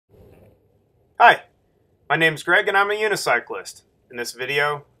Hi, my name's Greg and I'm a unicyclist. In this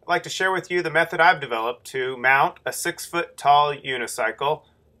video, I'd like to share with you the method I've developed to mount a 6-foot tall unicycle,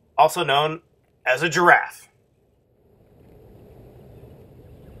 also known as a giraffe.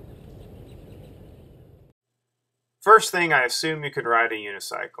 First thing, I assume you could ride a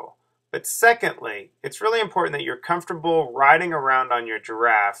unicycle. But secondly, it's really important that you're comfortable riding around on your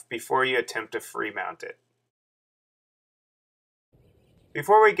giraffe before you attempt to free mount it.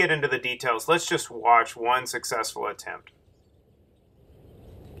 Before we get into the details, let's just watch one successful attempt.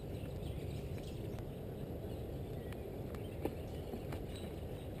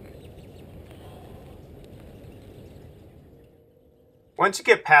 Once you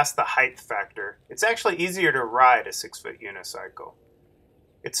get past the height factor, it's actually easier to ride a 6-foot unicycle.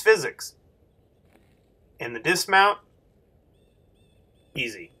 It's physics. And the dismount,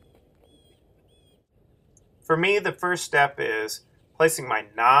 easy. For me, the first step is placing my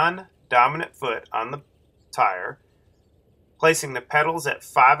non-dominant foot on the tire, placing the pedals at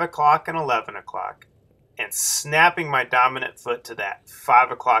 5 o'clock and 11 o'clock, and snapping my dominant foot to that 5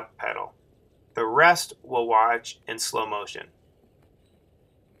 o'clock pedal. The rest we'll watch in slow motion.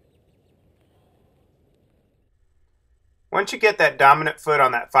 Once you get that dominant foot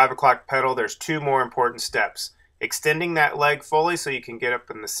on that 5 o'clock pedal, there's two more important steps. Extending that leg fully so you can get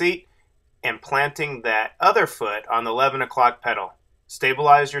up in the seat, and planting that other foot on the 11 o'clock pedal.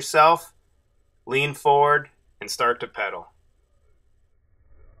 Stabilize yourself, lean forward, and start to pedal.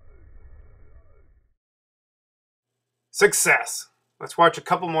 Success! Let's watch a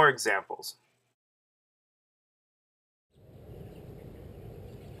couple more examples.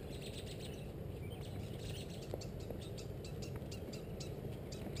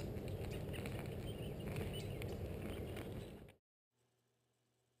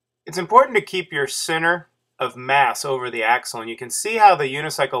 It's important to keep your center of mass over the axle, and you can see how the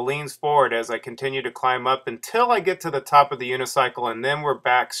unicycle leans forward as I continue to climb up until I get to the top of the unicycle, and then we're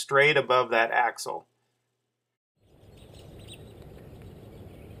back straight above that axle.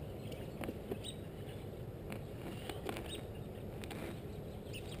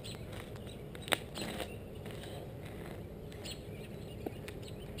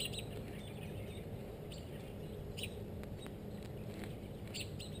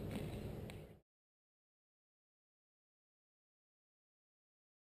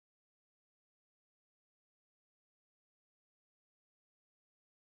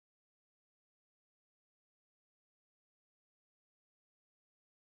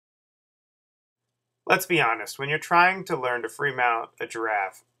 Let's be honest, when you're trying to learn to free mount a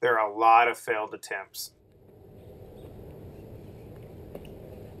giraffe, there are a lot of failed attempts.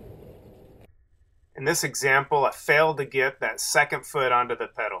 In this example, I failed to get that second foot onto the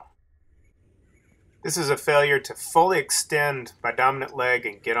pedal. This is a failure to fully extend my dominant leg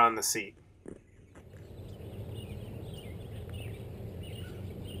and get on the seat.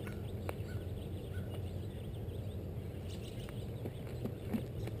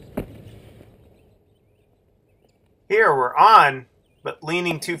 Here we're on, but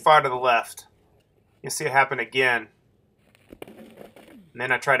leaning too far to the left. You'll see it happen again. And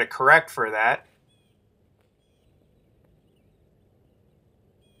then I try to correct for that.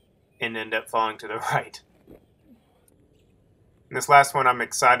 And end up falling to the right. And this last one I'm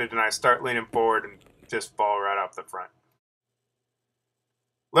excited and I start leaning forward and just fall right off the front.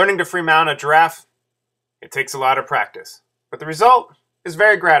 Learning to free mount a giraffe, it takes a lot of practice. But the result is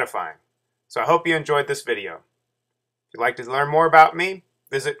very gratifying. So I hope you enjoyed this video. If you'd like to learn more about me,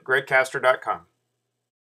 visit gregcastro.com.